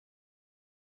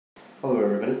Hello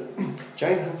everybody.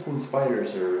 Giant huntsman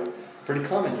spiders are pretty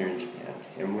common here in Japan.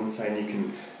 And one sign you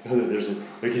can know that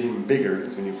they're getting bigger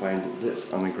is when you find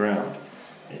this on the ground.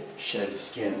 It shed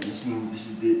skin. This means this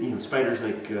is the spiders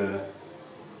like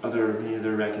many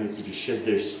other arachnids, they just shed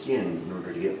their skin in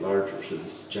order to get larger. So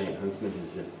this giant huntsman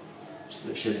has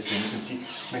shed its skin. You can see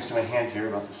next to my hand here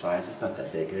about the size. It's not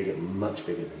that big. They get much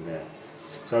bigger than that.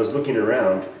 So I was looking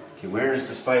around. Okay, where is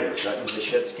the spider? So that means the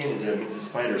shed skin is there. It means the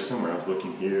spider somewhere. I was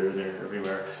looking here, there,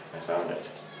 everywhere. I found it.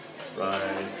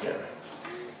 Right there.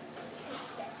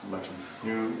 Much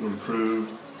new,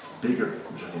 improved, bigger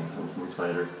giant huntsman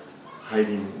spider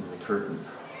hiding in the curtain.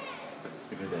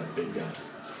 Look at that big guy.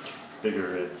 It's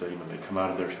bigger. It's they come out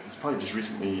of there. It's probably just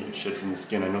recently shed from the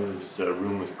skin. I know this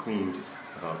room was cleaned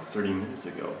about 30 minutes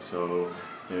ago. So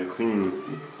the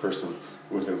cleaning person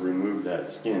would have removed that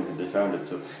skin if they found it.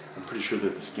 So I'm pretty sure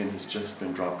that the skin has just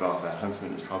been dropped off. That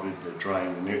huntsman is probably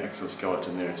drying. The new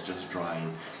exoskeleton there is just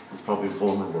drying. It's probably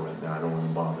vulnerable right now. I don't want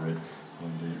to bother it.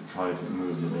 And probably if it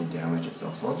moves, it may damage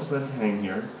itself. So I'll just let it hang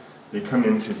here. They come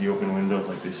in through the open windows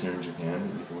like this here in Japan.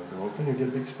 And leave the window open, you get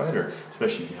a big spider.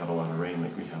 Especially if you have a lot of rain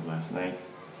like we had last night.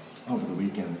 Over the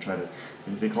weekend,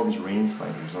 they call these rain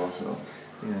spiders also.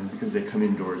 And because they come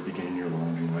indoors, they get in your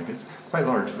laundry. Like it's quite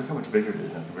large. Look how much bigger it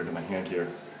is now compared to my hand here.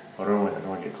 I don't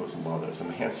want to get close and bother. So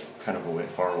my hand's kind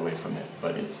of far away from it,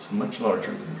 but it's much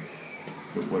larger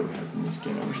than what we have in the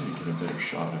skin. I wish I could get a better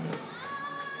shot of it.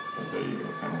 But there you go,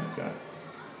 kind of like that.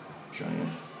 Giant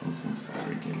huntsman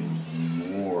spider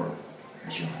getting more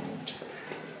giant.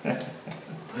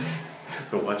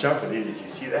 So watch out for these. If you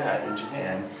see that in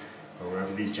Japan, or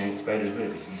wherever these giant spiders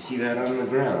live, if you see that on the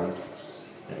ground,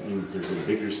 that means there's a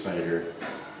bigger spider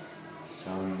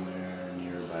somewhere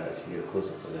nearby. Let's get a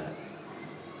close-up of that.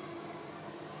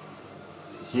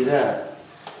 You see that?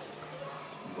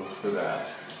 Look for that.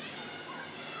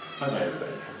 Bye-bye,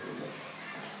 everybody.